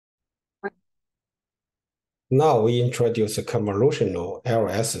Now we introduce a convolutional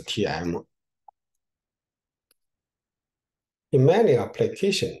LSTM. In many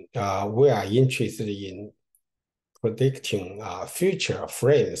applications, we are interested in predicting future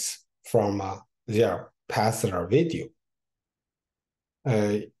frames from their past video.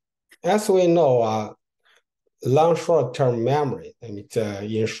 As we know, long short-term memory, in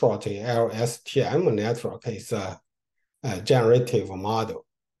short, LSTM network is a generative model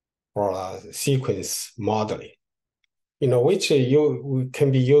for sequence modeling, which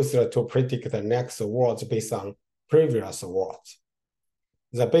can be used to predict the next words based on previous words.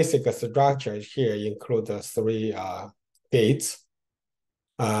 The basic structure here includes three gates,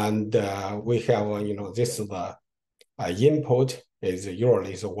 and we have, this is the input is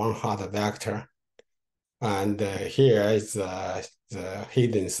usually is one hot vector, and here is the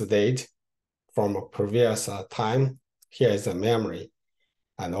hidden state from a previous time. Here is the memory,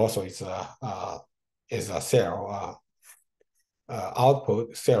 and also it's a cell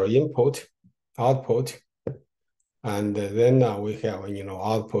output, cell input, output, and then we have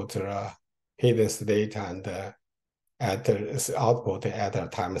output hidden state and at output at a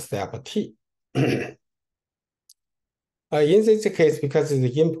time step t. In this case, because the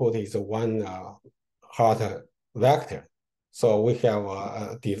input is one hot vector, so we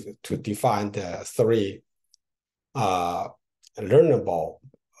have to define the three learnable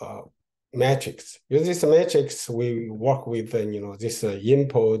metrics. Use this matrix, we work with this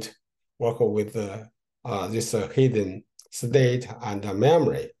input, work with this hidden state and the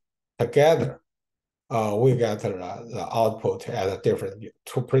memory together. We get the output at a different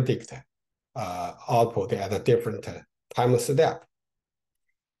to predict output at a different time step.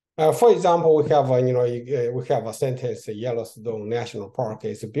 For example, we have we have a sentence: Yellowstone National Park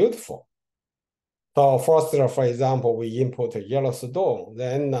is beautiful. So first, for example, we input Yellowstone,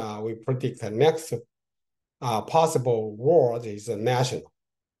 then we predict the next possible word is national.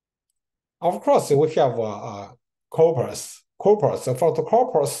 Of course, we have corpus. Corpus. For the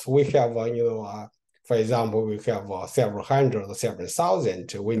corpus, we have for example, we have several hundred, several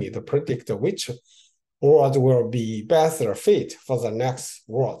thousand. We need to predict which word will be better fit for the next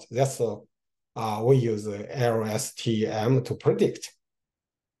word. That's we use LSTM to predict.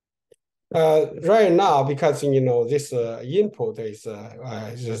 Right now, because this input is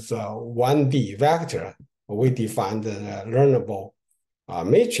just 1D vector, we define the learnable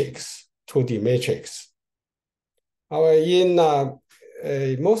matrix, 2D matrix. In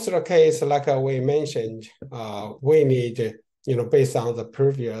most of the case, like we mentioned, we need, based on the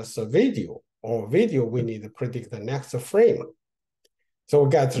previous video, we need to predict the next frame. So we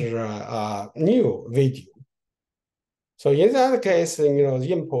got a new video. So in that case, the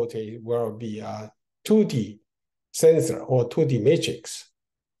input will be a 2D sensor or 2D matrix.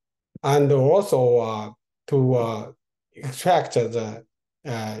 And also to extract the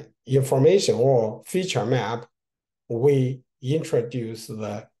information or feature map, we introduce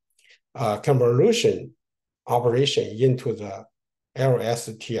the convolution operation into the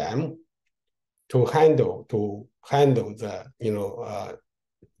LSTM to handle the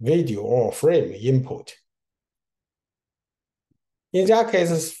video or frame input. In that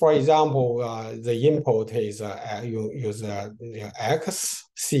case, for example, the input is use X,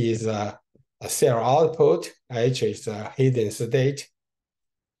 C is a cell output, H is a hidden state.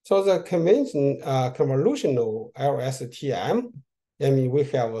 So the convolutional LSTM, we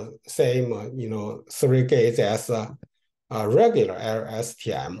have same three gates as a regular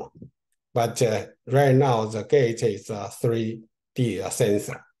LSTM, but right now the gate is a 3D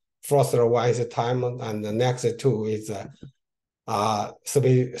sensor. First one is time, and the next two is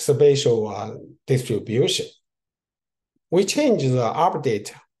spatial distribution. We change the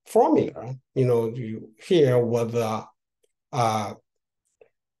update formula. Here was the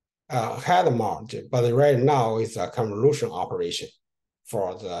head mount, but right now it's a convolution operation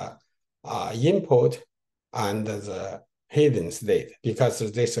for the input and the hidden state, because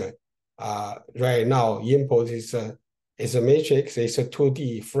this right now input is a matrix, it's a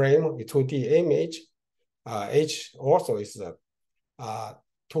 2D frame, a 2D image. H also is a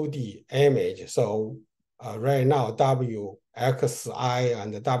 2D image. So right now WXI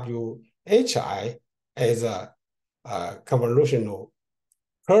and WHI is a convolutional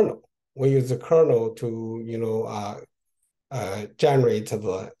kernel. We use the kernel to generate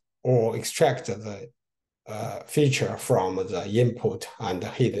or extract the feature from the input and the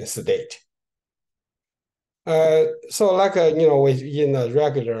hidden state. So like in a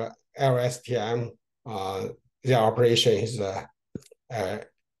regular LSTM, the operation is a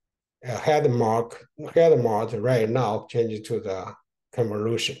head mount right now changed to the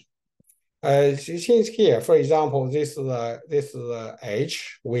convolution. Since here, for example, this is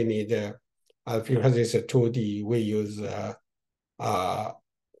H. We need because it's a 2D, we use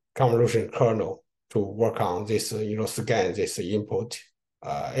convolution kernel to work on this, scan this input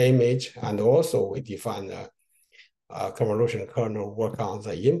image, and also we define a convolution kernel work on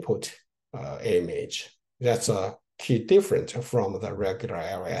the input image. That's a key difference from the regular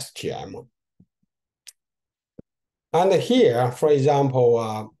LSTM. And here, for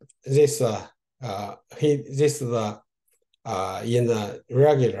example, this is the in the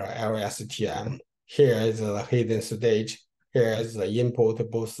regular LSTM. Here is the hidden stage. Here is the input,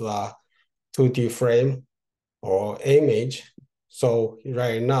 both 2D frame or image. So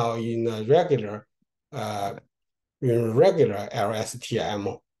right now in regular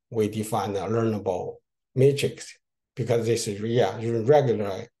LSTM, we define a learnable matrix because this is in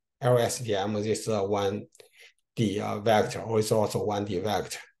regular LSTM, this is a 1D vector, or it's also 1D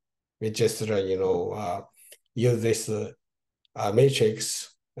vector. We just use this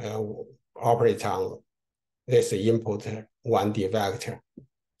matrix operate on this input 1D vector,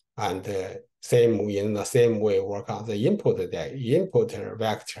 and in the same way work on the input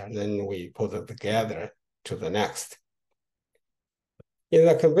vector, then we put it together to the next. In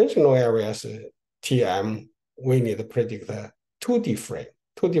the conventional areas TM, we need to predict the 2D frame.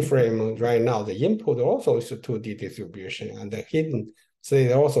 2D frame right now, the input also is a 2D distribution, and the hidden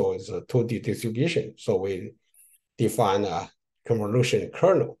state also is a 2D distribution. So we define a convolution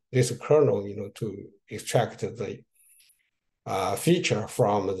kernel. This kernel, to extract the feature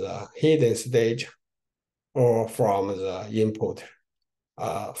from the hidden stage or from the input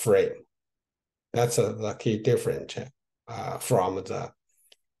frame. That's the key difference from the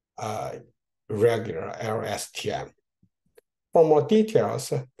regular LSTM. For more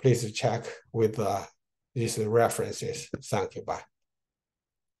details, please check with these references. Thank you. Bye.